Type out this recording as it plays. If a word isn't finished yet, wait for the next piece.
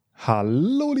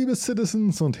Hallo liebe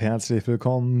Citizens und herzlich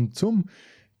willkommen zum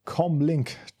Comlink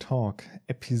Talk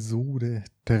Episode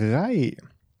 3.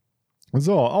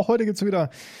 So, auch heute gibt es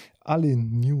wieder alle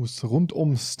News rund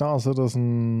um Star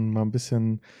Citizen mal ein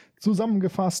bisschen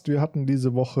zusammengefasst. Wir hatten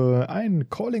diese Woche ein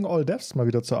Calling All Devs mal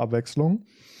wieder zur Abwechslung,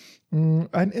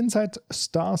 ein Inside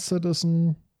Star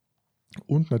Citizen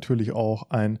und natürlich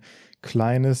auch ein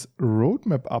kleines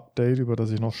Roadmap-Update, über das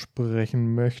ich noch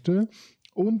sprechen möchte.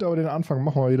 Und aber den Anfang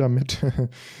machen wir wieder mit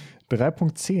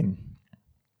 3.10.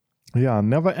 Ja,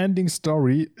 Neverending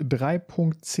Story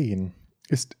 3.10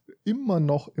 ist immer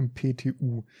noch im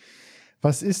PTU.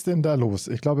 Was ist denn da los?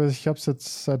 Ich glaube, ich habe es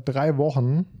jetzt seit 3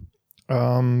 Wochen,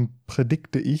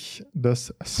 predikte ich,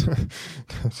 dass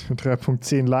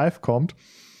 3.10 live kommt.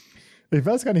 Ich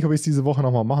weiß gar nicht, ob ich es diese Woche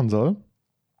nochmal machen soll.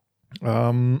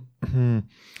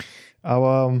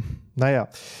 Aber naja,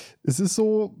 es ist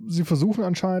so, sie versuchen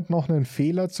anscheinend noch einen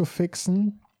Fehler zu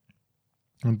fixen,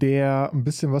 der ein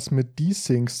bisschen was mit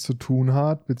Desyncs zu tun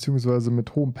hat, beziehungsweise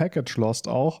mit Home Package Lost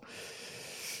auch.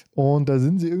 Und da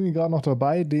sind sie irgendwie gerade noch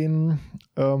dabei, den,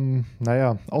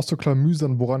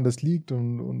 auszuklamüsern, woran das liegt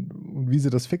und wie sie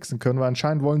das fixen können, weil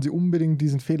anscheinend wollen sie unbedingt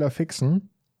diesen Fehler fixen,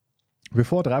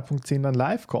 bevor 3.10 dann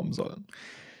live kommen soll.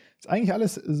 Ist eigentlich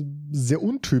alles sehr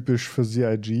untypisch für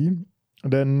CIG,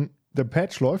 denn der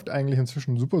Patch läuft eigentlich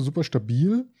inzwischen super, super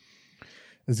stabil.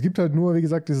 Es gibt halt nur, wie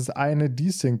gesagt, dieses eine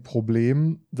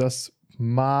Desync-Problem, das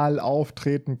mal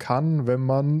auftreten kann, wenn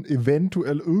man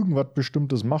eventuell irgendwas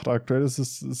Bestimmtes macht. Aktuell ist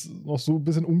es noch so ein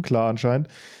bisschen unklar anscheinend.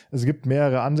 Es gibt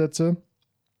mehrere Ansätze.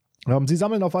 Sie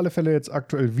sammeln auf alle Fälle jetzt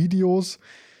aktuell Videos,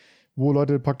 wo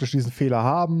Leute praktisch diesen Fehler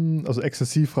haben. Also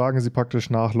exzessiv fragen sie praktisch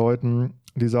nach Leuten,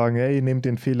 die sagen, hey, nehmt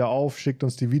den Fehler auf, schickt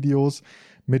uns die Videos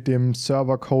mit dem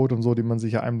Servercode und so, die man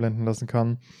sich ja einblenden lassen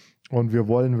kann. Und wir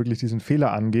wollen wirklich diesen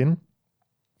Fehler angehen.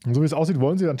 Und so wie es aussieht,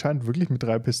 wollen sie anscheinend wirklich mit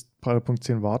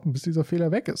 3.10 warten, bis dieser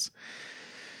Fehler weg ist.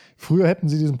 Früher hätten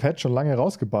sie diesen Patch schon lange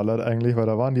rausgeballert eigentlich, weil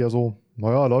da waren die ja so,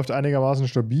 naja, läuft einigermaßen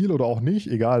stabil oder auch nicht.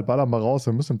 Egal, ballern mal raus,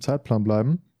 wir müssen im Zeitplan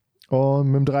bleiben.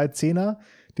 Und mit dem 3.10er,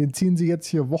 den ziehen sie jetzt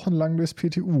hier wochenlang durchs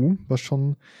PTU, was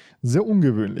schon sehr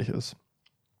ungewöhnlich ist.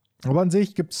 Aber an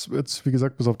sich gibt es jetzt, wie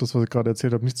gesagt, bis auf das, was ich gerade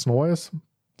erzählt habe, nichts Neues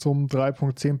zum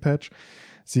 3.10 Patch.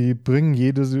 Sie bringen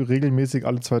regelmäßig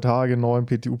alle 2 Tage einen neuen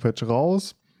PTU-Patch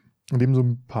raus, in dem so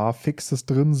ein paar Fixes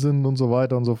drin sind und so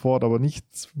weiter und so fort, aber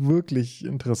nichts wirklich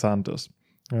Interessantes.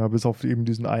 Ja, bis auf eben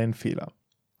diesen einen Fehler.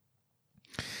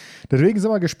 Deswegen sind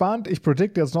wir gespannt. Ich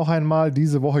predikte jetzt noch einmal,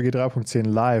 diese Woche geht 3.10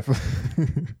 live.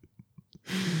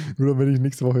 Nur damit ich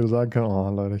nächste Woche wieder sagen kann,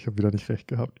 oh Leute, ich habe wieder nicht recht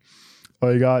gehabt.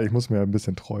 Aber egal, ich muss mir ein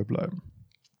bisschen treu bleiben.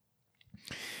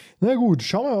 Na gut,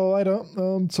 schauen wir mal weiter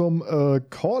zum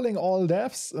Calling All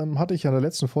Devs. Hatte ich ja in der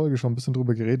letzten Folge schon ein bisschen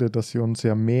drüber geredet, dass sie uns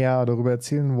ja mehr darüber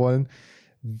erzählen wollen,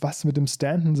 was mit dem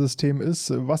Stanton-System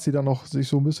ist, was sie da noch sich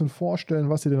so ein bisschen vorstellen,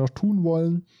 was sie denn noch tun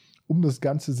wollen, um das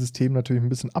ganze System natürlich ein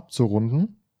bisschen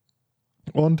abzurunden.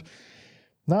 Und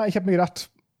ich habe mir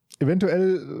gedacht,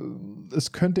 eventuell,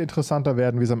 es könnte interessanter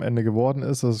werden, wie es am Ende geworden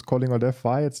ist. Das Calling All Dev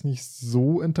war jetzt nicht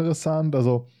so interessant.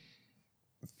 Also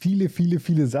viele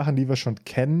Sachen, die wir schon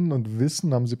kennen und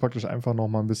wissen, haben sie praktisch einfach noch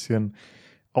mal ein bisschen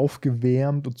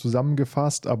aufgewärmt und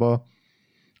zusammengefasst. Aber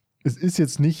es ist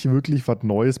jetzt nicht wirklich was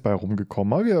Neues bei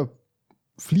rumgekommen. Aber wir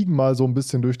fliegen mal so ein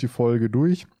bisschen durch die Folge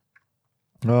durch.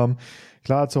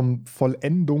 Klar, zum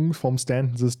Vollendung vom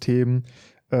Stanton-System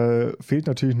fehlt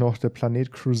natürlich noch der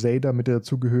Planet Crusader mit der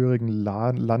zugehörigen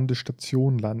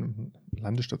Landestation.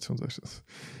 Landestation, sag ich das?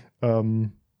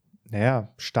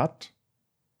 Stadt.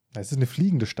 Es ist eine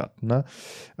fliegende Stadt, ne?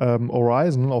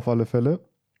 Horizon auf alle Fälle.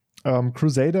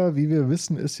 Crusader, wie wir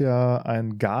wissen, ist ja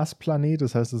ein Gasplanet.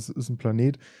 Das heißt, es ist ein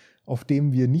Planet, auf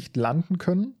dem wir nicht landen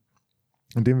können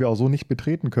und den wir auch so nicht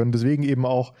betreten können. Deswegen eben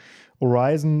auch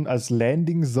Horizon als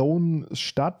Landing Zone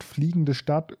Stadt, fliegende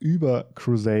Stadt über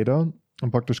Crusader. Und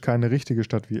praktisch keine richtige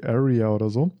Stadt wie Area oder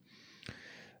so.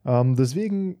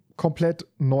 Deswegen komplett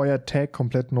neuer Tag,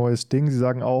 komplett neues Ding. Sie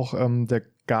sagen auch, der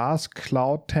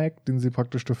Gas-Cloud-Tag, den sie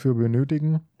praktisch dafür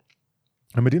benötigen,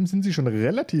 mit dem sind sie schon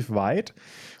relativ weit.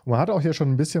 Und man hat auch ja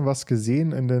schon ein bisschen was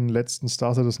gesehen in den letzten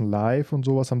Star Citizen Live und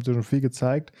sowas, haben sie schon viel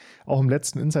gezeigt. Auch im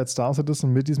letzten Inside Star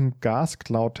Citizen mit diesem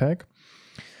Gas-Cloud-Tag.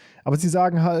 Aber sie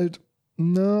sagen halt,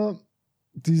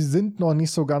 die sind noch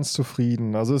nicht so ganz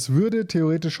zufrieden. Also es würde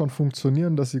theoretisch schon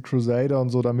funktionieren, dass sie Crusader und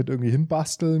so damit irgendwie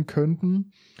hinbasteln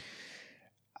könnten.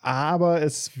 Aber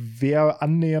es wäre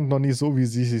annähernd noch nicht so, wie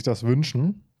sie sich das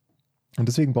wünschen. Und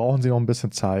deswegen brauchen sie noch ein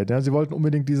bisschen Zeit. Ja, sie wollten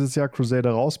unbedingt dieses Jahr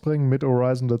Crusader rausbringen, mit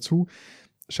Horizon dazu.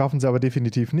 Schaffen sie aber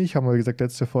definitiv nicht. Haben wir, wie gesagt,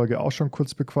 letzte Folge auch schon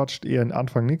kurz bequatscht. Eher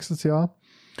Anfang nächstes Jahr.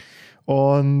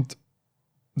 Und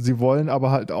sie wollen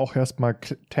aber halt auch erstmal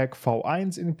Tag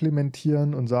V1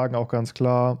 implementieren und sagen auch ganz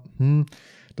klar,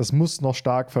 das muss noch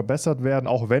stark verbessert werden,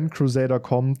 auch wenn Crusader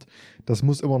kommt, das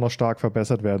muss immer noch stark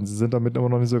verbessert werden. Sie sind damit immer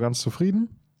noch nicht so ganz zufrieden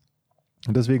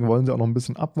und deswegen wollen sie auch noch ein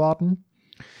bisschen abwarten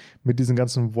mit diesen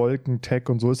ganzen Wolken-Tag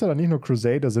und so. Ist ja dann nicht nur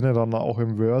Crusader, sind ja dann auch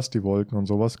im Verse die Wolken und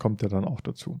sowas, kommt ja dann auch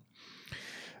dazu.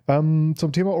 Zum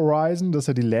Thema Horizon, das ist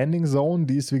ja die Landing Zone,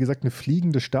 die ist wie gesagt eine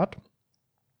fliegende Stadt.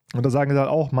 Und da sagen sie halt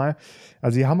auch mal,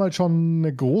 also sie haben halt schon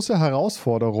eine große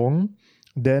Herausforderung,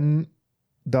 denn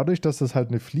dadurch, dass das halt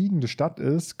eine fliegende Stadt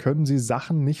ist, können sie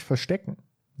Sachen nicht verstecken.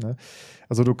 Ne?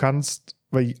 Also du kannst,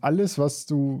 weil alles,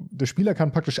 der Spieler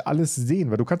kann praktisch alles sehen,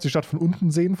 weil du kannst die Stadt von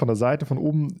unten sehen, von der Seite, von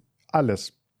oben,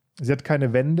 alles. Sie hat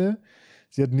keine Wände,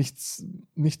 sie hat nichts,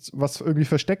 was irgendwie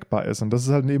versteckbar ist. Und das ist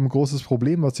halt eben ein großes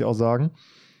Problem, was sie auch sagen.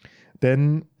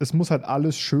 Denn es muss halt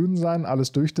alles schön sein,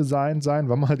 alles durchdesignt sein,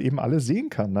 weil man halt eben alles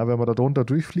sehen kann. Ne? Wenn man da drunter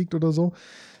durchfliegt oder so,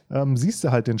 siehst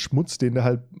du halt den Schmutz, den der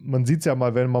halt, man sieht es ja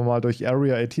mal, wenn man mal durch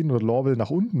Area 18 oder Lorville nach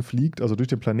unten fliegt, also durch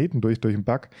den Planeten durch den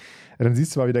Bug, dann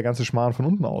siehst du mal, wie der ganze Schmarrn von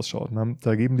unten ausschaut. Ne?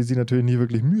 Da geben die sich natürlich nie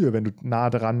wirklich Mühe, wenn du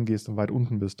nah dran gehst und weit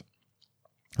unten bist.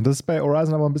 Und das ist bei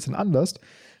Horizon aber ein bisschen anders,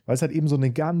 weil es halt eben so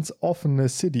eine ganz offene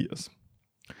City ist.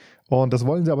 Und das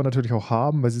wollen sie aber natürlich auch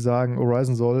haben, weil sie sagen,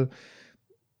 Horizon soll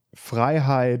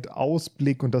Freiheit,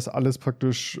 Ausblick und das alles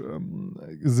praktisch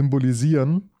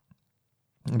symbolisieren.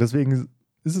 Und deswegen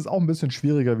ist es auch ein bisschen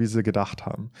schwieriger, wie sie gedacht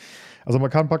haben. Also man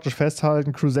kann praktisch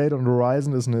festhalten, Crusader und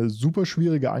Horizon ist eine super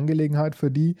schwierige Angelegenheit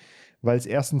für die, weil es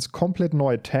erstens komplett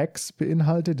neue Tags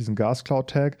beinhaltet, diesen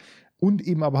Gascloud-Tag, und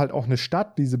eben aber halt auch eine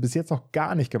Stadt, die sie bis jetzt noch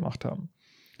gar nicht gemacht haben.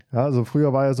 Ja, also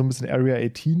früher war ja so ein bisschen Area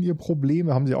 18 ihr Problem.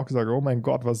 Da haben sie auch gesagt, oh mein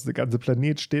Gott, was ist der ganze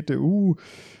Planet, Städte,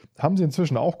 haben sie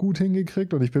inzwischen auch gut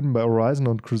hingekriegt und ich bin bei Horizon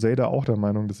und Crusader auch der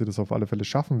Meinung, dass sie das auf alle Fälle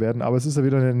schaffen werden. Aber es ist ja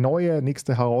wieder eine neue,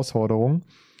 nächste Herausforderung,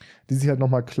 die sich halt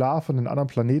nochmal klar von den anderen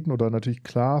Planeten oder natürlich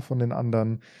klar von den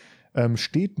anderen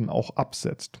Städten auch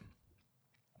absetzt.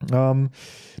 Dann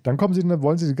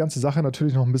wollen sie die ganze Sache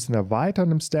natürlich noch ein bisschen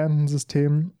erweitern im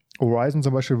Stanton-System. Horizon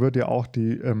zum Beispiel wird ja auch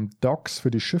die Docks für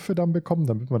die Schiffe dann bekommen,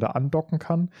 damit man da andocken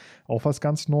kann. Auch was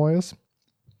ganz Neues.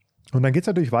 Und dann geht es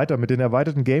natürlich weiter mit den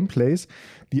erweiterten Gameplays,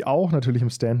 die auch natürlich im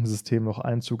Stanton-System noch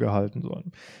Einzug erhalten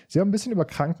sollen. Sie haben ein bisschen über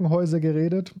Krankenhäuser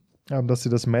geredet, dass sie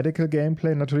das Medical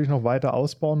Gameplay natürlich noch weiter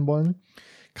ausbauen wollen.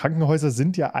 Krankenhäuser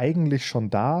sind ja eigentlich schon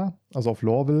da, also auf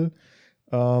Lorville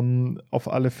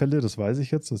auf alle Fälle, das weiß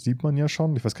ich jetzt, das sieht man ja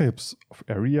schon. Ich weiß gar nicht, ob es auf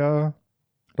Area,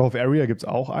 doch auf Area gibt es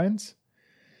auch eins.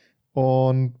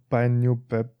 Und bei New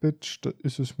Babbage, da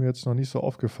ist es mir jetzt noch nicht so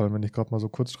aufgefallen, wenn ich gerade mal so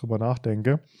kurz drüber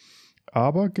nachdenke.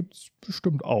 Aber gibt es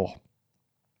bestimmt auch.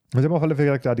 Wir haben auf alle Fälle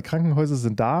gesagt, ja, die Krankenhäuser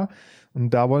sind da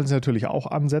und da wollen sie natürlich auch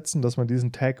ansetzen, dass man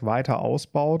diesen Tag weiter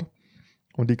ausbaut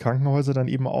und die Krankenhäuser dann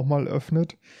eben auch mal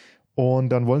öffnet. Und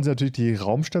dann wollen sie natürlich die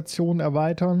Raumstationen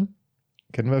erweitern.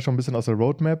 Kennen wir ja schon ein bisschen aus der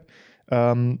Roadmap.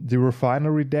 Die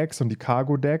Refinery Decks und die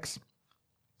Cargo Decks.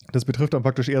 Das betrifft dann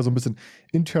praktisch eher so ein bisschen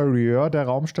Interieur der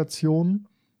Raumstation,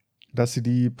 dass sie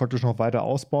die praktisch noch weiter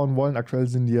ausbauen wollen. Aktuell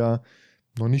sind die ja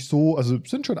noch nicht so, also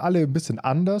sind schon alle ein bisschen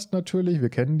anders natürlich, wir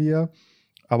kennen die ja,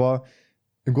 aber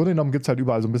im Grunde genommen gibt es halt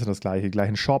überall so ein bisschen das Gleiche,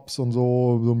 gleichen Shops und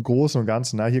so im Großen und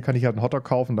Ganzen. Na, hier kann ich halt einen Hotdog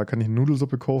kaufen, da kann ich eine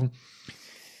Nudelsuppe kaufen.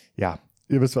 Ja,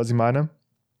 ihr wisst, was ich meine.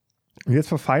 Und jetzt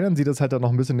verfeinern sie das halt dann noch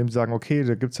ein bisschen, indem sie sagen, okay,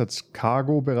 da gibt es jetzt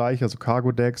Cargo-Bereich, also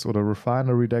Cargo-Decks oder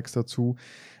Refinery-Decks dazu,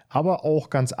 aber auch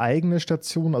ganz eigene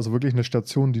Stationen, also wirklich eine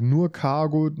Station, die nur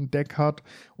Cargo-Deck hat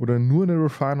oder nur eine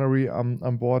Refinery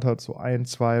an Bord hat, so 1,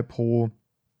 2 pro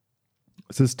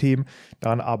System,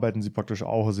 daran arbeiten sie praktisch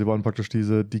auch. Also sie wollen praktisch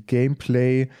die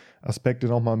Gameplay-Aspekte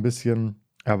nochmal ein bisschen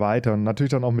erweitern.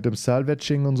 Natürlich dann auch mit dem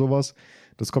Salvaging und sowas.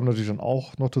 Das kommt natürlich dann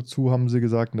auch noch dazu, haben sie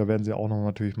gesagt. Und da werden sie auch noch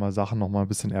natürlich mal Sachen nochmal ein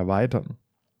bisschen erweitern.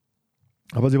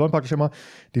 Aber sie wollen praktisch immer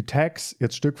die Tags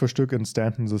jetzt Stück für Stück ins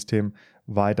Stanton-System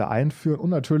weiter einführen und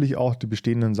natürlich auch die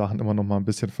bestehenden Sachen immer nochmal ein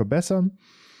bisschen verbessern.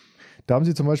 Da haben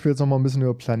sie zum Beispiel jetzt nochmal ein bisschen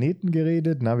über Planeten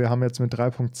geredet. Na, wir haben jetzt mit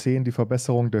 3.10 die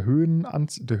Verbesserung der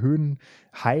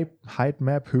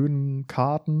Height-Map,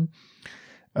 Höhenkarten.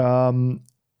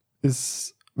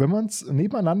 Ist, wenn man es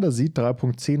nebeneinander sieht,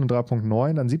 3.10 und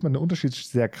 3.9, dann sieht man den Unterschied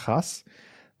sehr krass,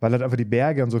 weil halt einfach die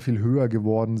Berge dann so viel höher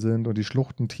geworden sind und die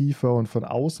Schluchten tiefer und von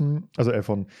außen, also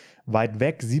von weit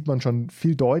weg sieht man schon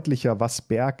viel deutlicher, was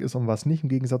Berg ist und was nicht, im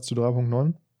Gegensatz zu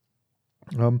 3.9.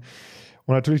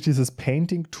 Und natürlich dieses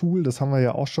Painting-Tool, das haben wir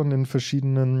ja auch schon in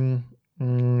verschiedenen,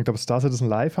 ich glaube Star Citizen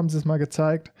Live haben sie es mal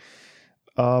gezeigt,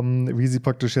 wie sie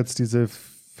praktisch jetzt diese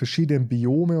verschiedenen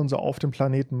Biome und so auf dem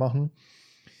Planeten machen.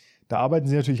 Da arbeiten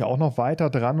sie natürlich auch noch weiter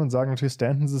dran und sagen natürlich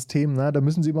Stanton-System, da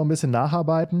müssen sie immer ein bisschen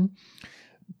nacharbeiten.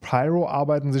 Pyro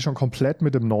arbeiten sie schon komplett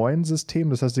mit dem neuen System.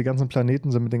 Das heißt, die ganzen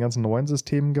Planeten sind mit den ganzen neuen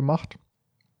Systemen gemacht.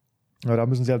 Aber da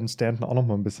müssen sie halt in Stanton auch noch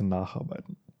mal ein bisschen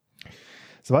nacharbeiten.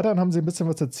 Des Weiteren haben sie ein bisschen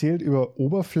was erzählt über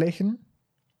Oberflächen.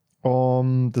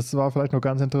 Das war vielleicht noch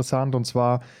ganz interessant, und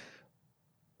zwar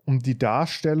um die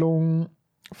Darstellung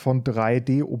von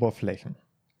 3D-Oberflächen,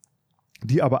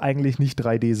 die aber eigentlich nicht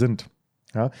 3D sind.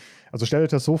 Ja? Also stellt euch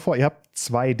das so vor, ihr habt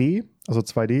 2D, also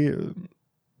 2D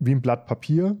wie ein Blatt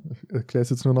Papier, ich erkläre es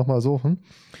jetzt nur noch mal so.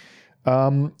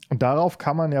 Und darauf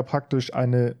kann man ja praktisch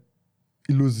eine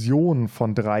Illusion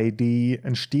von 3D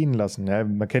entstehen lassen. Ja?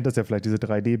 Man kennt das ja vielleicht, diese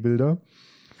 3D-Bilder.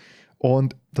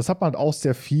 Und das hat man auch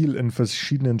sehr viel in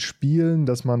verschiedenen Spielen,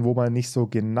 dass man, wo man nicht so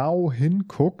genau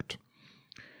hinguckt,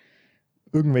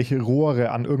 irgendwelche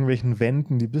Rohre an irgendwelchen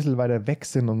Wänden, die ein bisschen weiter weg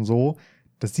sind und so.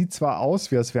 Das sieht zwar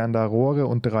aus, wie als wären da Rohre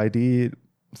und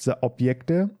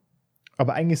 3D-Objekte,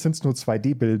 aber eigentlich sind es nur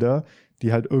 2D-Bilder,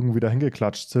 die halt irgendwie dahin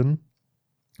geklatscht sind.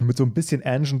 Und mit so ein bisschen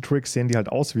Engine-Tricks sehen die halt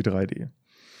aus wie 3D.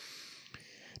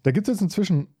 Da gibt es jetzt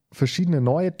inzwischen verschiedene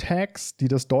neue Tags, die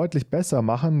das deutlich besser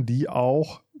machen, die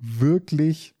auch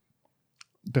wirklich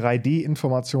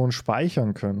 3D-Informationen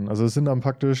speichern können. Also es sind dann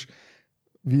praktisch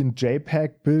wie ein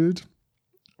JPEG-Bild,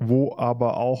 wo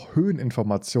aber auch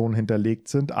Höheninformationen hinterlegt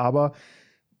sind, aber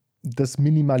das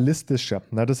Minimalistische.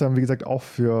 Das ist dann, wie gesagt, auch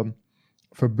für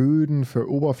Böden, für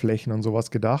Oberflächen und sowas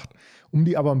gedacht. Um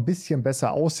die aber ein bisschen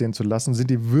besser aussehen zu lassen,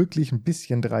 sind die wirklich ein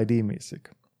bisschen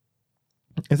 3D-mäßig.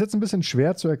 Ist jetzt ein bisschen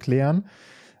schwer zu erklären,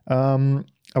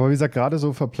 aber wie gesagt, gerade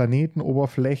so für Planeten,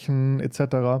 Oberflächen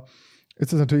etc.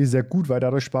 ist es natürlich sehr gut, weil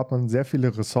dadurch spart man sehr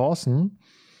viele Ressourcen,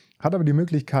 hat aber die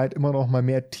Möglichkeit, immer noch mal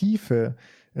mehr Tiefe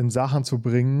in Sachen zu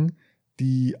bringen,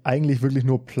 die eigentlich wirklich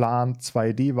nur plan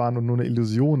 2D waren und nur eine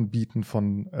Illusion bieten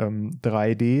von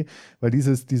 3D, weil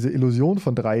diese Illusion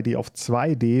von 3D auf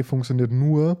 2D funktioniert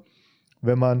nur,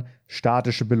 wenn man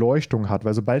statische Beleuchtung hat,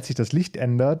 weil sobald sich das Licht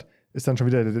ändert, ist dann schon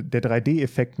wieder der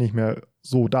 3D-Effekt nicht mehr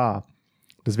so da.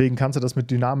 Deswegen kannst du das mit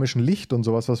dynamischem Licht und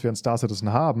sowas, was wir in Star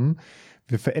Citizen haben,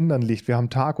 wir verändern Licht, wir haben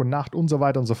Tag und Nacht und so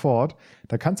weiter und so fort,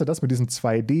 da kannst du das mit diesen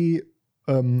 2D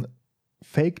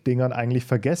Fake-Dingern eigentlich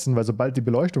vergessen, weil sobald die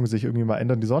Beleuchtung sich irgendwie mal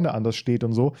ändert, die Sonne anders steht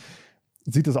und so,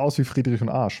 sieht das aus wie Friedrich und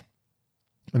Arsch.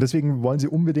 Und deswegen wollen sie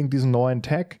unbedingt diesen neuen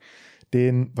Tag,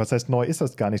 was heißt neu ist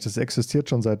das gar nicht, das existiert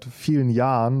schon seit vielen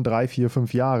Jahren, 3, 4,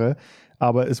 5 Jahre,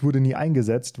 aber es wurde nie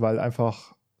eingesetzt, weil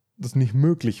einfach das nicht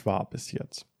möglich war bis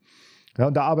jetzt. Ja,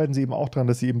 und da arbeiten sie eben auch dran,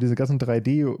 dass sie eben diese ganzen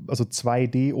 3D, also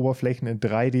 2D-Oberflächen in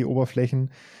 3D-Oberflächen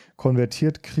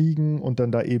konvertiert kriegen und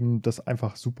dann da eben das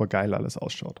einfach super geil alles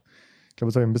ausschaut. Ich glaube,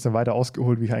 das habe ich ein bisschen weiter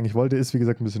ausgeholt, wie ich eigentlich wollte, ist wie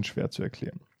gesagt ein bisschen schwer zu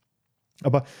erklären.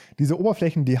 Aber diese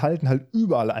Oberflächen, die halten halt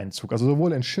überall Einzug, also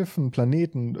sowohl in Schiffen,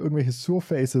 Planeten, irgendwelche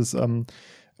Surfaces,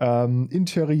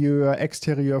 Interieur,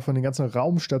 Exterieur von den ganzen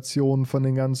Raumstationen, von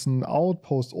den ganzen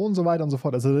Outposts und so weiter und so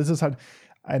fort. Also das ist halt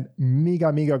ein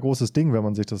mega, mega großes Ding, wenn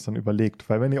man sich das dann überlegt.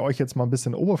 Weil wenn ihr euch jetzt mal ein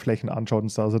bisschen Oberflächen anschaut in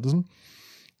Star Citizen,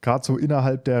 gerade so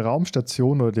innerhalb der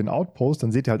Raumstation oder den Outposts,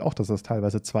 dann seht ihr halt auch, dass das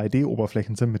teilweise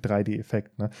 2D-Oberflächen sind mit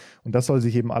 3D-Effekt. Ne? Und das soll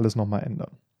sich eben alles nochmal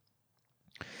ändern.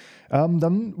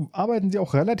 Dann arbeiten sie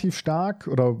auch relativ stark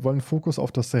oder wollen Fokus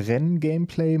auf das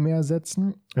Rennen-Gameplay mehr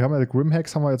setzen. Wir haben ja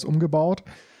Grimhex haben wir jetzt umgebaut.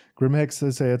 Grimhex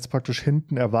ist ja jetzt praktisch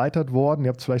hinten erweitert worden. Ihr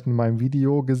habt es vielleicht in meinem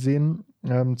Video gesehen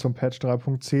zum Patch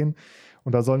 3.10.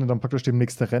 Und da sollen dann praktisch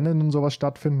demnächst Rennen und sowas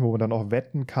stattfinden, wo man dann auch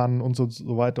wetten kann und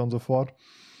so weiter und so fort.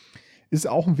 Ist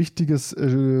auch ein wichtiges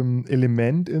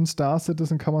Element in Star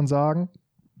Citizen, kann man sagen,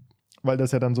 weil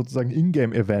das ja dann sozusagen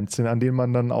Ingame-Events sind, an denen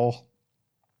man dann auch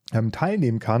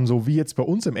teilnehmen kann, so wie jetzt bei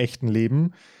uns im echten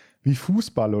Leben, wie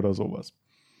Fußball oder sowas.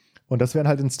 Und das werden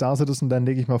halt in Star Citizen dann,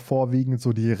 denke ich mal, vorwiegend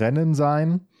so die Rennen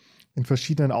sein, in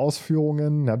verschiedenen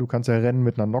Ausführungen. Ja, du kannst ja Rennen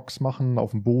mit einer Nox machen,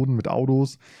 auf dem Boden, mit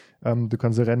Autos. Du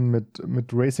kannst ja Rennen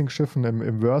mit Racing-Schiffen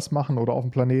im Verse machen oder auf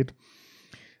dem Planet.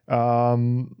 Ich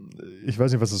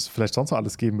weiß nicht, was es vielleicht sonst noch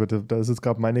alles geben würde. Da ist jetzt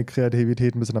gerade meine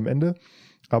Kreativität ein bisschen am Ende.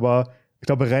 Aber ich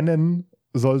glaube, Rennen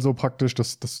soll so praktisch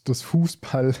das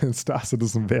Fußball in Star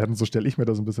Citizen werden. So stelle ich mir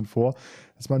das ein bisschen vor.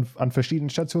 Dass man an verschiedenen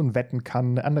Stationen wetten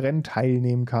kann, an Rennen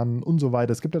teilnehmen kann und so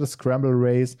weiter. Es gibt ja das Scramble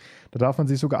Race. Da darf man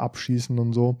sich sogar abschießen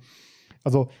und so.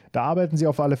 Also da arbeiten sie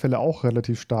auf alle Fälle auch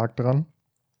relativ stark dran,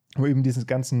 um eben dieses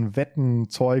ganzen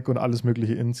Wettenzeug und alles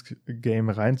Mögliche ins Game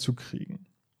reinzukriegen.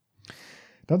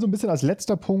 Dann so ein bisschen als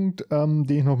letzter Punkt, den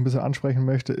ich noch ein bisschen ansprechen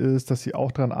möchte, ist, dass sie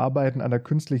auch daran arbeiten an der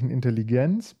künstlichen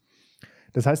Intelligenz.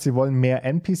 Das heißt, sie wollen mehr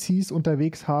NPCs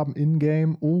unterwegs haben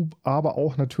in-game, aber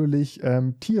auch natürlich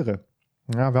Tiere.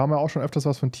 Ja, wir haben ja auch schon öfters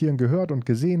was von Tieren gehört und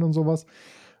gesehen und sowas.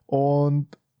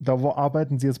 Und da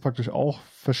arbeiten sie jetzt praktisch auch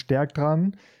verstärkt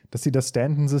dran, dass sie das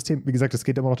Stanton-System, wie gesagt, es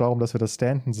geht immer noch darum, dass wir das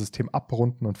Stanton-System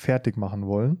abrunden und fertig machen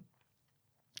wollen.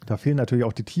 Da fehlen natürlich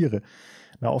auch die Tiere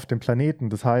auf dem Planeten.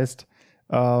 Das heißt,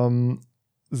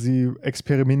 sie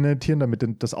experimentieren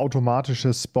damit, das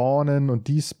automatische Spawnen und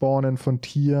Despawnen von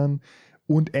Tieren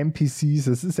und NPCs.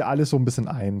 Das ist ja alles so ein bisschen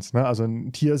eins. Ne? Also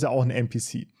ein Tier ist ja auch ein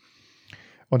NPC.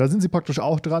 Und da sind sie praktisch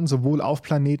auch dran, sowohl auf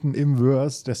Planeten im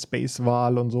Verse, der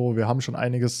Space-Wahl und so. Wir haben schon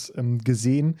einiges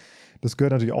gesehen. Das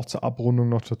gehört natürlich auch zur Abrundung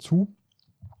noch dazu.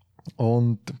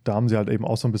 Und da haben sie halt eben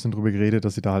auch so ein bisschen drüber geredet,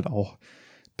 dass sie da halt auch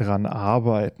dran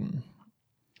arbeiten.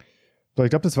 So, ich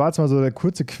glaube, das war jetzt mal so der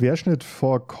kurze Querschnitt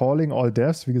vor Calling All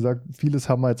Devs. Wie gesagt, vieles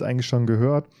haben wir jetzt eigentlich schon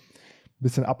gehört. Ein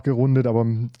bisschen abgerundet, aber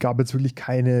es gab jetzt wirklich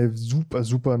keine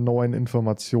super neuen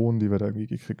Informationen, die wir da irgendwie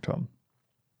gekriegt haben.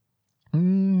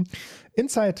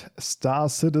 Inside Star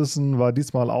Citizen war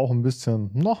diesmal auch ein bisschen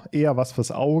noch eher was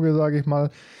fürs Auge, sage ich mal.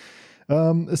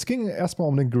 Es ging erstmal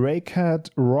um den Grey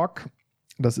Cat Rock.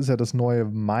 Das ist ja das neue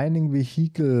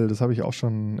Mining-Vehikel. Das habe ich auch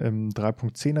schon im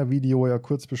 3.10er Video ja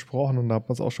kurz besprochen und da hat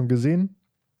man es auch schon gesehen.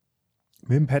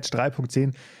 Mit dem Patch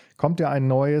 3.10 kommt ja ein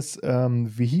neues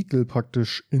Vehikel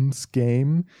praktisch ins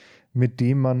Game, mit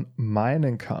dem man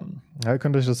minen kann. Ja, ihr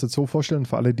könnt euch das jetzt so vorstellen,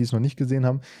 für alle, die es noch nicht gesehen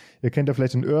haben. Ihr kennt ja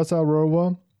vielleicht den Ursa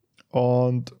Rover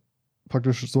und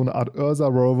praktisch so eine Art Ursa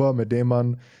Rover, mit dem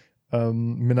man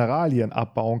Mineralien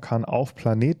abbauen kann auf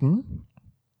Planeten.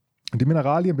 Die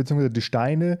Mineralien bzw. die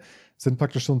Steine sind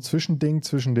praktisch so ein Zwischending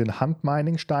zwischen den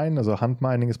Handmining-Steinen. Also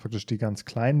Handmining ist praktisch die ganz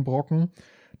kleinen Brocken.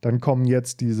 Dann kommen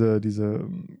jetzt diese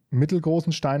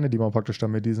mittelgroßen Steine, die man praktisch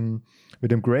dann mit dem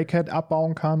Grey Cat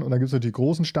abbauen kann. Und dann gibt es die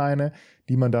großen Steine,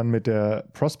 die man dann mit der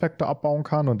Prospector abbauen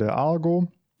kann und der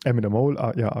mit der Mole,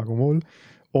 Argo Mole.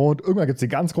 Und irgendwann gibt es die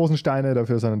ganz großen Steine,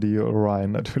 dafür ist dann die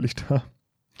Orion natürlich da.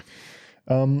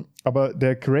 Aber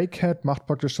der Grey Cat macht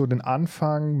praktisch so den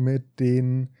Anfang mit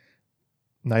den,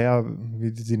 wie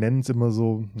sie nennen es immer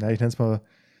so, ich nenne es mal,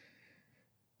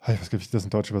 ich weiß gar nicht, wie ich das in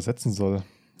Deutsch übersetzen soll.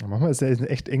 Manchmal ist ja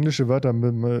echt englische Wörter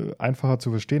einfacher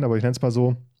zu verstehen, aber ich nenne es mal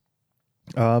so,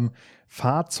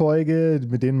 Fahrzeuge,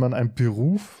 mit denen man einen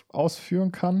Beruf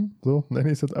ausführen kann, so nenne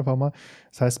ich es jetzt einfach mal.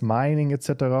 Das heißt Mining etc.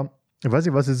 Ich weiß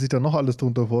nicht, was sie sich da noch alles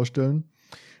drunter vorstellen,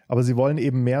 aber sie wollen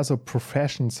eben mehr so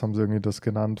Professions, haben sie irgendwie das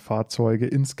genannt, Fahrzeuge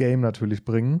ins Game natürlich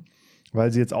bringen,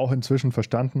 weil sie jetzt auch inzwischen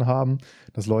verstanden haben,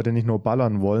 dass Leute nicht nur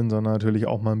ballern wollen, sondern natürlich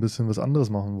auch mal ein bisschen was anderes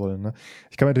machen wollen. Ne?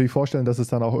 Ich kann mir natürlich vorstellen, dass es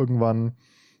dann auch irgendwann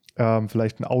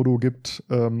vielleicht ein Auto gibt,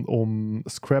 um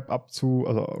Scrap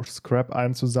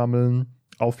einzusammeln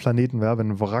auf Planeten, wenn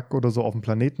ein Wrack oder so auf dem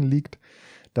Planeten liegt.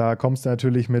 Da kommst du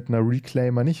natürlich mit einer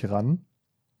Reclaimer nicht ran.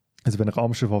 Also wenn ein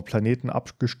Raumschiff auf Planeten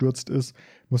abgestürzt ist,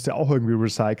 musst du ja auch irgendwie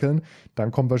recyceln.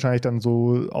 Dann kommt wahrscheinlich dann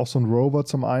auch so ein Rover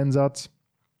zum Einsatz.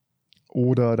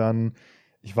 Oder dann,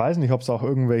 ich weiß nicht, ob es auch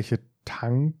irgendwelche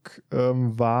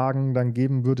Tankwagen dann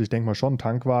geben wird. Ich denke mal schon,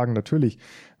 Tankwagen natürlich.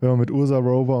 Wenn man mit Ursa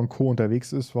Rover und Co.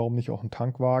 unterwegs ist, warum nicht auch ein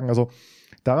Tankwagen? Also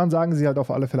daran sagen sie halt auf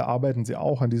alle Fälle, arbeiten sie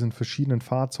auch an diesen verschiedenen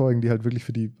Fahrzeugen, die halt wirklich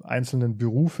für die einzelnen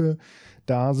Berufe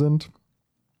da sind.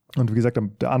 Und wie gesagt,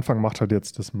 der Anfang macht halt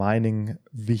jetzt das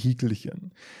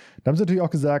Mining-Vehikelchen. Da haben sie natürlich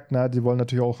auch gesagt, die wollen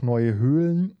natürlich auch neue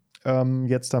Höhlen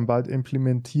jetzt dann bald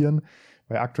implementieren,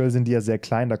 weil aktuell sind die ja sehr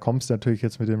klein, da kommst du natürlich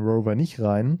jetzt mit dem Rover nicht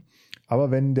rein. Aber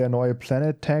wenn der neue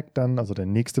Planet Tag dann, also der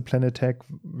nächste Planet Tag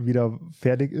wieder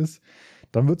fertig ist,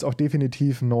 dann wird es auch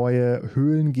definitiv neue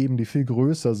Höhlen geben, die viel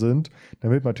größer sind,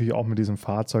 damit man natürlich auch mit diesem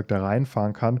Fahrzeug da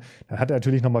reinfahren kann. Dann hat er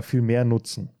natürlich nochmal viel mehr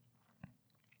Nutzen.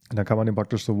 Und dann kann man den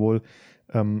praktisch sowohl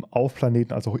auf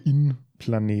Planeten als auch in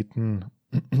Planeten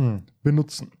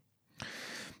benutzen.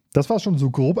 Das war schon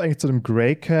so grob eigentlich zu dem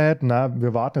Grey Cat.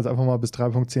 Wir warten jetzt einfach mal bis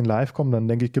 3.10 live kommen, dann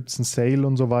denke ich, gibt es einen Sale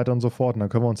und so weiter und so fort. Und dann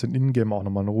können wir uns den Ingame auch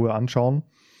nochmal in Ruhe anschauen.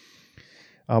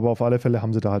 Aber auf alle Fälle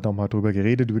haben sie da halt nochmal drüber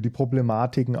geredet, über die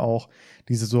Problematiken auch,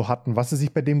 die sie so hatten, was sie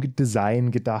sich bei dem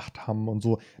Design gedacht haben und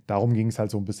so. Darum ging es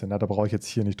halt so ein bisschen. Da brauche ich jetzt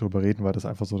hier nicht drüber reden, weil das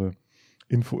einfach so eine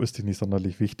Info ist, die nicht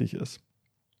sonderlich wichtig ist.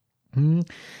 Dann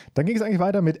ging es eigentlich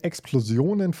weiter mit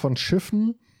Explosionen von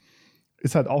Schiffen.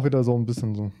 Ist halt auch wieder so ein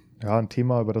bisschen so ein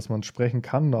Thema, über das man sprechen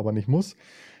kann, aber nicht muss.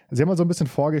 Sie haben mal so ein bisschen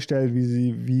vorgestellt,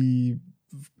 wie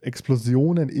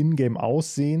Explosionen in-game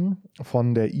aussehen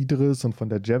von der Idris und von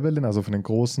der Javelin, also von den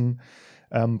großen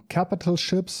Capital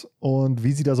Ships und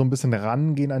wie sie da so ein bisschen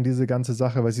rangehen an diese ganze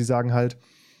Sache, weil sie sagen halt,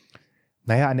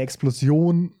 eine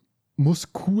Explosion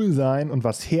muss cool sein und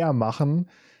was hermachen,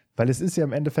 weil es ist ja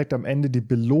im Endeffekt am Ende die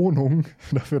Belohnung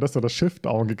dafür, dass du das Schiff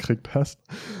down gekriegt hast.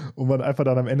 Und man einfach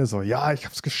dann am Ende so, ja, ich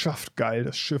hab's geschafft, geil,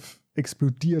 das Schiff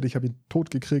explodiert, ich habe ihn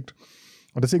tot gekriegt.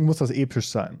 Und deswegen muss das episch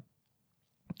sein.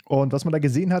 Und was man da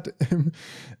gesehen hat im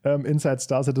Inside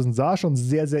Star Citizen sah schon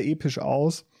sehr, sehr episch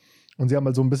aus. Und sie haben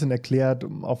halt so ein bisschen erklärt,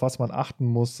 auf was man achten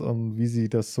muss und wie sie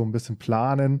das so ein bisschen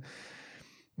planen.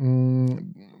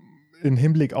 Im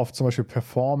Hinblick auf zum Beispiel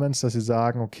Performance, dass sie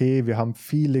sagen, okay, wir haben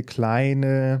viele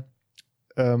kleine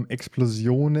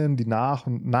Explosionen, die nach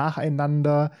und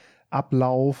nacheinander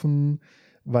ablaufen,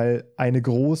 weil eine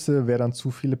große wäre dann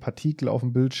zu viele Partikel auf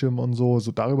dem Bildschirm und so.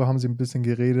 So darüber haben sie ein bisschen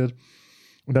geredet.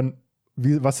 Und dann,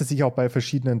 was sie sich auch bei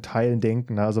verschiedenen Teilen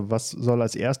denken. Also was soll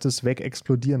als erstes weg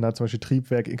explodieren? Zum Beispiel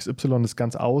Triebwerk XY ist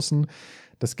ganz außen.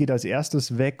 Das geht als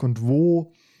erstes weg. Und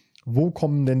wo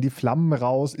kommen denn die Flammen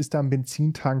raus? Ist da ein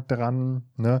Benzintank dran?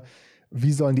 Ne?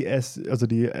 Wie sollen die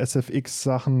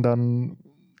SFX-Sachen dann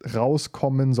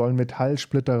rauskommen? Sollen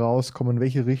Metallsplitter rauskommen? In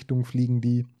welche Richtung fliegen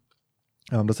die?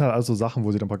 Das sind halt also Sachen,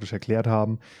 wo sie dann praktisch erklärt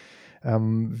haben,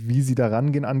 wie sie da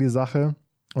rangehen an die Sache.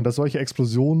 Und dass solche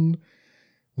Explosionen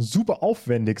super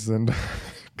aufwendig sind,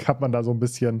 hat man da so ein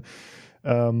bisschen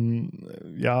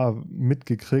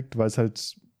mitgekriegt, weil es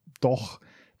halt doch,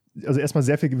 also erstmal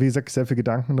sehr viel, wie gesagt, sehr viel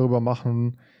Gedanken darüber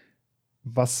machen,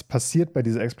 was passiert bei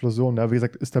dieser Explosion. Ja, wie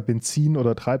gesagt, ist da Benzin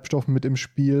oder Treibstoff mit im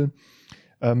Spiel?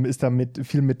 Ist da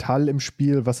viel Metall im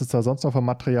Spiel? Was ist da sonst noch für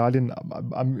Materialien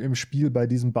im Spiel bei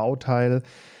diesem Bauteil?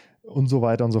 Und so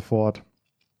weiter und so fort.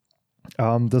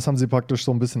 Das haben sie praktisch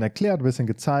so ein bisschen erklärt, ein bisschen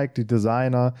gezeigt, die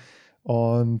Designer.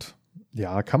 Und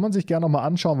ja, kann man sich gerne nochmal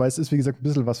anschauen, weil es ist, wie gesagt, ein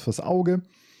bisschen was fürs Auge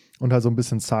und halt so ein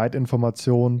bisschen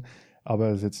Zeitinformation. Aber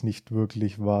es ist jetzt nicht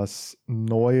wirklich was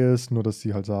Neues, nur dass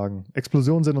sie halt sagen,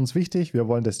 Explosionen sind uns wichtig, wir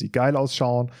wollen, dass die geil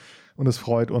ausschauen und es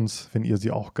freut uns, wenn ihr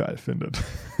sie auch geil findet.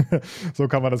 So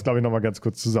kann man das, glaube ich, nochmal ganz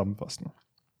kurz zusammenfassen.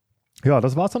 Ja,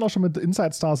 das war es dann auch schon mit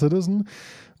Inside Star Citizen.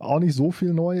 Auch nicht so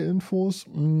viel neue Infos.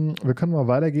 Wir können mal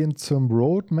weitergehen zum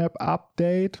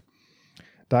Roadmap-Update.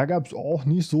 Da gab es auch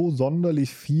nicht so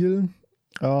sonderlich viel.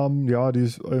 Die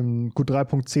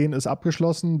Q3.10 ist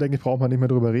abgeschlossen. Denke ich, braucht man nicht mehr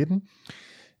drüber reden.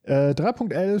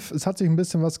 3.11, es hat sich ein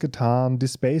bisschen was getan. Die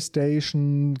Space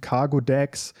Station, Cargo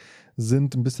Decks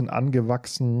sind ein bisschen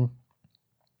angewachsen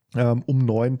um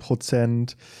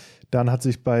 9%. Dann hat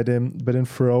sich bei den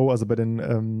Throw, also bei den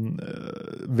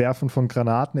Werfen von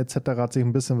Granaten etc. hat sich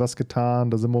ein bisschen was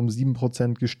getan. Da sind wir um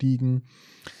 7% gestiegen.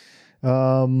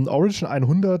 Origin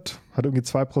 100 hat irgendwie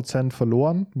 2%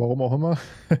 verloren, warum auch immer,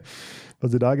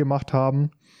 was sie da gemacht haben.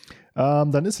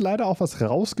 Dann ist leider auch was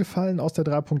rausgefallen aus der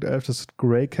 3.11. Das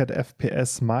Greycat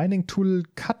FPS Mining Tool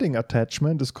Cutting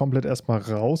Attachment ist komplett erstmal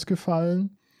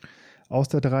rausgefallen aus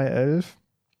der 3.11.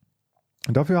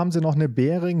 Und dafür haben sie noch eine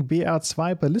Behring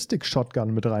BR2 Ballistic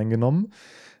Shotgun mit reingenommen.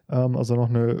 Also noch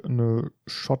eine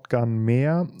Shotgun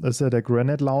mehr. Das ist ja der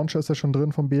Granite Launcher, ist ja schon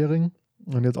drin vom Behring.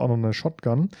 Und jetzt auch noch eine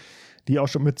Shotgun, die auch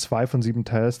schon mit 2 von 7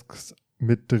 Tasks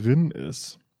mit drin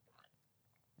ist.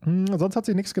 Sonst hat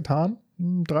sich nichts getan.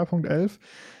 3.11.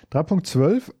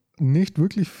 3.12 nicht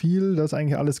wirklich viel, da ist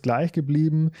eigentlich alles gleich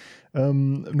geblieben.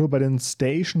 Nur bei den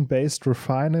Station-Based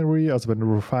Refinery, also bei den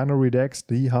Refinery Decks,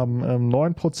 die haben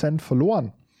 9%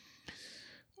 verloren.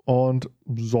 Und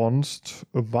sonst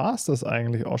war es das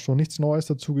eigentlich auch schon. Nichts Neues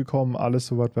dazugekommen, alles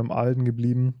soweit beim Alten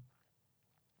geblieben.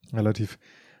 Relativ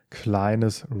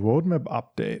kleines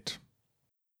Roadmap-Update.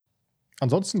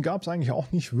 Ansonsten gab es eigentlich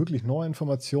auch nicht wirklich neue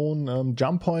Informationen.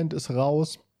 Jump Point ist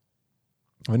raus.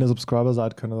 Wenn ihr Subscriber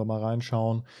seid, könnt ihr da mal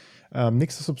reinschauen.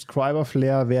 Nächstes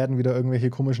Subscriber-Flair werden wieder irgendwelche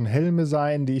komischen Helme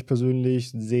sein, die ich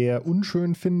persönlich sehr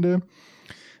unschön finde.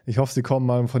 Ich hoffe, sie kommen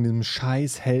mal von diesem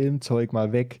scheiß Helmzeug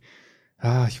mal weg.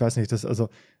 Ich weiß nicht,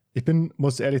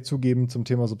 muss ehrlich zugeben, zum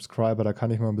Thema Subscriber, da kann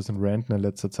ich mal ein bisschen ranten in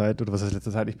letzter Zeit. Oder was heißt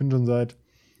letzter Zeit?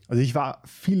 Ich war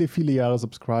viele, viele Jahre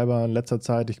Subscriber in letzter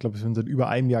Zeit. Ich glaube, ich bin seit über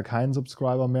einem Jahr kein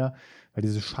Subscriber mehr, weil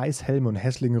diese scheiß Helme und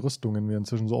hässlichen Rüstungen mir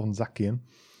inzwischen so auf den Sack gehen.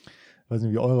 Ich weiß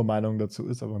nicht, wie eure Meinung dazu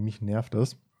ist, aber mich nervt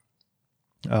das.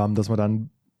 Dass man dann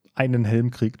einen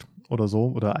Helm kriegt oder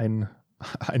so oder ein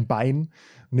Bein.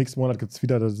 Im nächsten Monat gibt es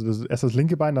wieder erst das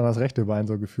linke Bein, dann das rechte Bein,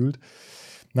 so gefühlt.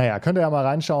 Naja, könnt ihr ja mal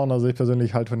reinschauen. Also ich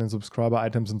persönlich halte von den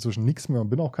Subscriber-Items inzwischen nichts mehr und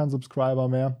bin auch kein Subscriber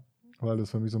mehr, weil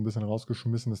das für mich so ein bisschen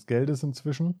rausgeschmissenes Geld ist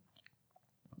inzwischen.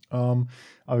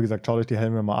 Aber wie gesagt, schaut euch die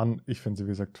Helme mal an. Ich finde sie,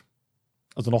 wie gesagt,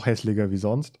 also noch hässlicher wie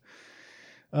sonst.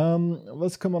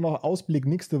 Was können wir noch? Ausblick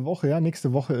nächste Woche. Ja,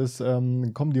 nächste Woche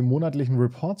kommen die monatlichen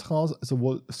Reports raus,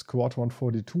 sowohl Squad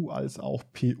 142 als auch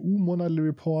PU Monthly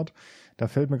Report. Da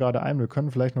fällt mir gerade ein, wir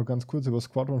können vielleicht noch ganz kurz über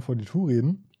Squad 142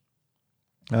 reden.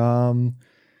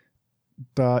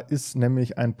 Da ist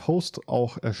nämlich ein Post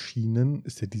auch erschienen.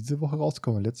 Ist der diese Woche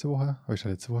rausgekommen? Letzte Woche? Habe ich da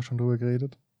letzte Woche schon drüber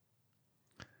geredet?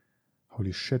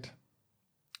 Holy shit.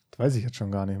 Das weiß ich jetzt schon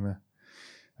gar nicht mehr.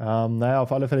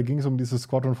 Auf alle Fälle ging es um dieses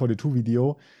Squadron 42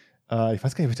 Video. Ich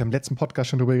weiß gar nicht, ob ich da im letzten Podcast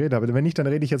schon drüber geredet habe. Wenn nicht, dann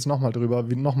rede ich jetzt nochmal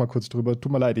kurz drüber.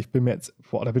 Tut mir leid, da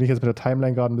bin ich jetzt mit der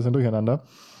Timeline gerade ein bisschen durcheinander.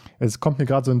 Es kommt mir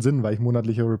gerade so in den Sinn, weil ich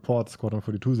monatliche Reports Squadron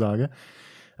 42 sage.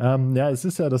 Es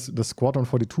ist ja das Squadron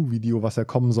 42 Video, was ja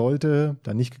kommen sollte,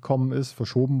 da nicht gekommen ist,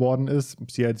 verschoben worden ist.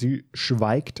 CIG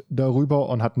schweigt darüber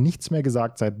und hat nichts mehr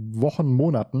gesagt seit Wochen,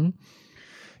 Monaten.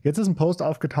 Jetzt ist ein Post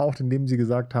aufgetaucht, in dem sie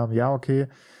gesagt haben, ja, okay,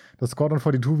 das Squadron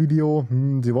 42 Video,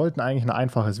 sie wollten eigentlich ein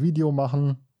einfaches Video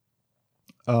machen,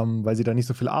 weil sie da nicht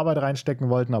so viel Arbeit reinstecken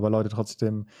wollten, aber Leute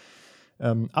trotzdem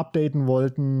updaten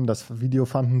wollten. Das Video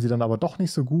fanden sie dann aber doch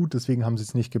nicht so gut, deswegen haben sie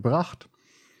es nicht gebracht.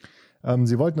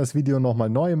 Sie wollten das Video nochmal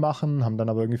neu machen, haben dann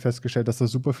aber irgendwie festgestellt, dass das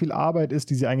super viel Arbeit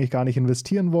ist, die sie eigentlich gar nicht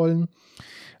investieren wollen.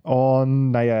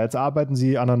 Und jetzt arbeiten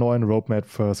sie an einer neuen Roadmap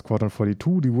für Squadron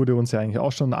 42. Die wurde uns ja eigentlich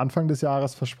auch schon Anfang des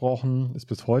Jahres versprochen, ist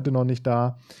bis heute noch nicht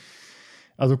da.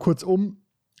 Also kurzum,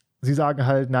 sie sagen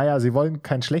halt, sie wollen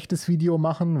kein schlechtes Video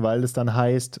machen, weil es dann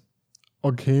heißt,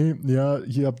 okay, ja,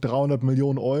 hier habt 300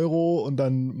 Millionen Euro und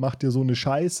dann macht ihr so eine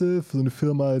Scheiße für so eine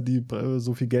Firma, die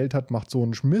so viel Geld hat, macht so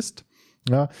einen Mist.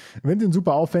 Ja, wenn sie ein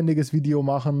super aufwendiges Video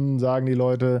machen, sagen die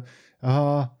Leute,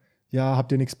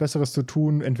 habt ihr nichts Besseres zu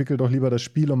tun, entwickelt doch lieber das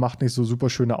Spiel und macht nicht so super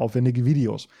schöne, aufwendige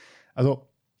Videos. Also,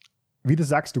 wie du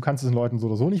sagst, du kannst es den Leuten so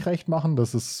oder so nicht recht machen,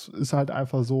 das ist halt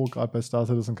einfach so, gerade bei Star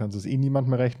Citizen kannst du es niemand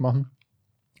mehr recht machen.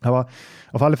 Aber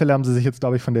auf alle Fälle haben sie sich jetzt,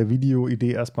 glaube ich, von der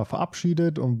Videoidee erstmal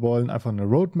verabschiedet und wollen einfach eine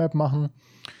Roadmap machen,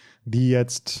 die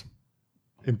jetzt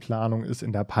in Planung ist,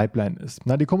 in der Pipeline ist.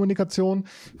 Die Kommunikation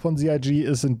von CIG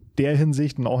ist in der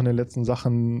Hinsicht und auch in den letzten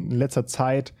Sachen, in letzter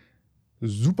Zeit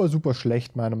super, super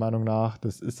schlecht, meiner Meinung nach.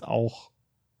 Das ist auch,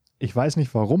 ich weiß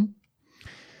nicht warum.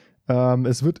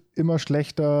 Es wird immer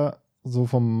schlechter, so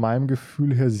von meinem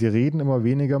Gefühl her. Sie reden immer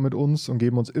weniger mit uns und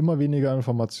geben uns immer weniger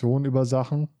Informationen über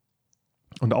Sachen.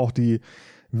 Und auch die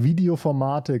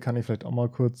Videoformate, kann ich vielleicht auch mal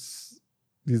kurz,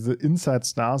 diese Inside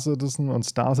Star Citizen und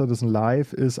Star Citizen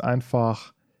Live ist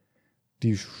einfach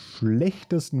die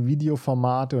schlechtesten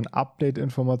Videoformate und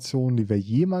Update-Informationen, die wir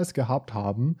jemals gehabt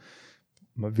haben.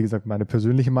 Wie gesagt, meine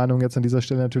persönliche Meinung jetzt an dieser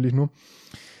Stelle natürlich nur.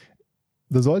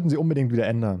 Das sollten sie unbedingt wieder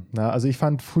ändern. Also ich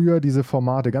fand früher diese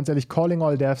Formate, ganz ehrlich, Calling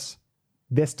All Devs,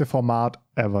 beste Format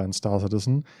ever in Star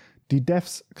Citizen. Die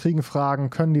Devs kriegen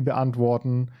Fragen, können die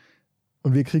beantworten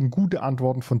und wir kriegen gute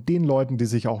Antworten von den Leuten, die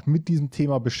sich auch mit diesem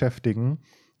Thema beschäftigen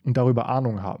und darüber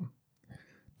Ahnung haben.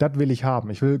 Das will ich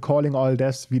haben. Ich will Calling All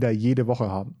Devs wieder jede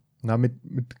Woche haben.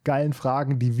 Mit geilen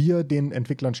Fragen, die wir den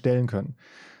Entwicklern stellen können.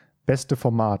 Beste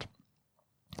Format.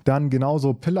 Dann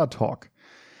genauso Pillar Talk.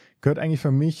 Gehört eigentlich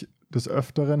für mich des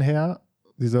Öfteren her.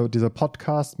 Dieser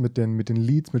Podcast mit den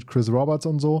Leads, mit Chris Roberts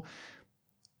und so.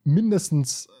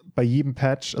 Mindestens bei jedem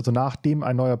Patch, also nachdem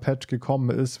ein neuer Patch gekommen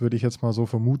ist, würde ich jetzt mal so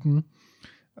vermuten,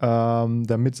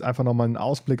 damit es einfach nochmal einen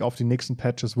Ausblick auf die nächsten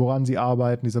Patches, woran sie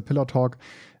arbeiten, dieser Pillar Talk,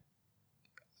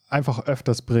 einfach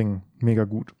öfters bringen. Mega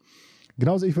gut.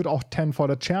 Genauso, ich würde auch 10 for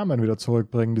the Chairman wieder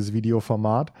zurückbringen, dieses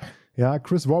Videoformat. Ja,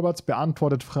 Chris Roberts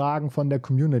beantwortet Fragen von der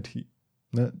Community.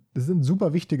 Das ist ein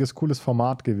super wichtiges, cooles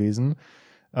Format gewesen,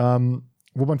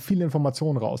 wo man viele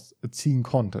Informationen rausziehen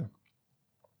konnte.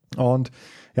 Und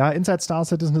ja, Inside Star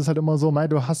Citizen ist halt immer so,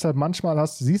 du hast halt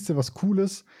siehst du was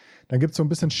Cooles, dann gibt es so ein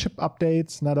bisschen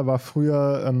Ship-Updates. Da war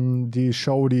früher die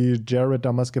Show, die Jared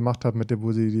damals gemacht hat,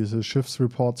 wo sie diese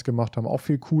Schiffsreports gemacht haben, auch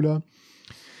viel cooler.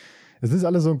 Es ist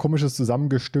alles so ein komisches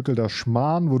zusammengestückelter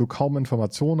Schmarrn, wo du kaum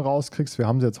Informationen rauskriegst. Wir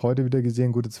haben sie jetzt heute wieder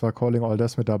gesehen. Gut, jetzt war Calling All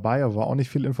Devs mit dabei, aber war auch nicht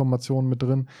viel Informationen mit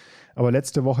drin. Aber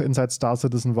letzte Woche Inside Star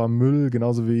Citizen war Müll,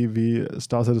 genauso wie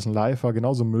Star Citizen Live war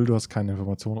genauso Müll. Du hast keine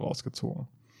Informationen rausgezogen.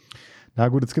 Na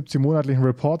gut, jetzt gibt es die monatlichen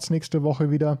Reports nächste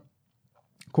Woche wieder.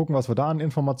 Gucken, was wir da an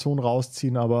Informationen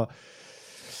rausziehen, aber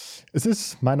es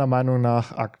ist meiner Meinung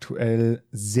nach aktuell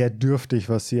sehr dürftig,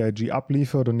 was CIG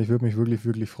abliefert und ich würde mich wirklich,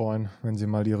 wirklich freuen, wenn sie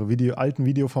mal ihre alten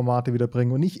Videoformate wieder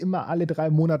bringen und nicht immer alle 3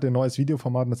 Monate ein neues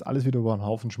Videoformat und das alles wieder über den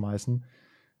Haufen schmeißen,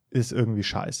 ist irgendwie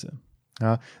scheiße.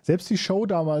 Ja, selbst die Show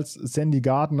damals, Sandy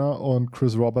Gardner und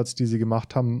Chris Roberts, die sie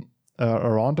gemacht haben,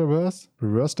 Around the Verse,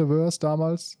 Reverse the Verse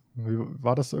damals,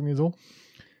 war das irgendwie so?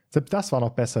 Selbst das war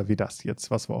noch besser wie das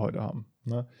jetzt, was wir heute haben.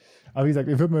 Ne? Aber wie gesagt,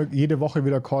 ich würde mir jede Woche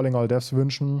wieder Calling All Devs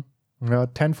wünschen. Ja,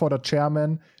 10 for the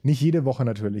Chairman. Nicht jede Woche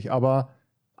natürlich, aber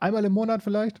einmal im Monat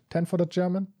vielleicht. 10 for the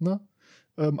Chairman. Ne?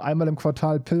 Einmal im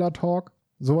Quartal Pillar Talk.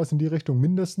 Sowas in die Richtung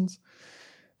mindestens.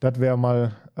 Das wäre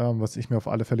mal, was ich mir auf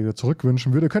alle Fälle wieder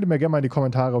zurückwünschen würde. Könnt ihr mir gerne mal in die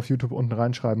Kommentare auf YouTube unten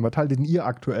reinschreiben. Was haltet ihr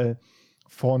aktuell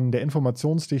von der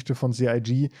Informationsdichte von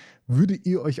CIG? Würdet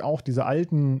ihr euch auch diese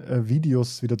alten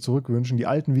Videos wieder zurückwünschen, die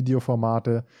alten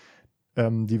Videoformate,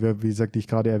 die ich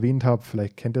gerade erwähnt habe?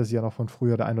 Vielleicht kennt ihr sie ja noch von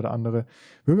früher, der ein oder andere.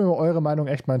 Würde mir eure Meinung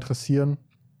echt mal interessieren.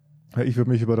 Ich würde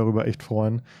mich darüber echt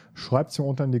freuen. Schreibt es mir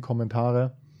unten in die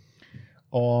Kommentare.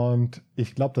 Und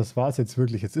ich glaube, das war es jetzt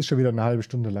wirklich. Jetzt ist schon wieder eine halbe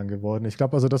Stunde lang geworden. Ich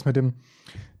glaube also, das mit dem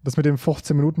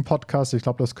 15-Minuten-Podcast, ich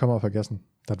glaube, das können wir vergessen.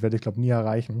 Das werde ich, glaube ich, nie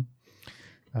erreichen.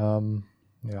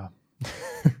 Ja.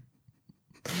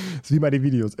 Das ist wie bei den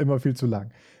Videos, immer viel zu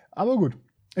lang. Aber gut,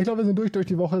 ich glaube, wir sind durch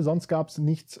die Woche. Sonst gab es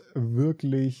nichts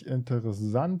wirklich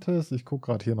Interessantes. Ich gucke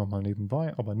gerade hier nochmal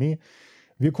nebenbei, aber nee.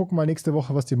 Wir gucken mal nächste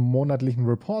Woche, was die monatlichen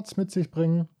Reports mit sich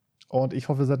bringen. Und ich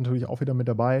hoffe, ihr seid natürlich auch wieder mit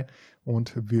dabei.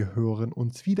 Und wir hören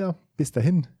uns wieder. Bis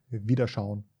dahin,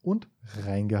 Wiederschauen und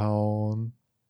reingehauen.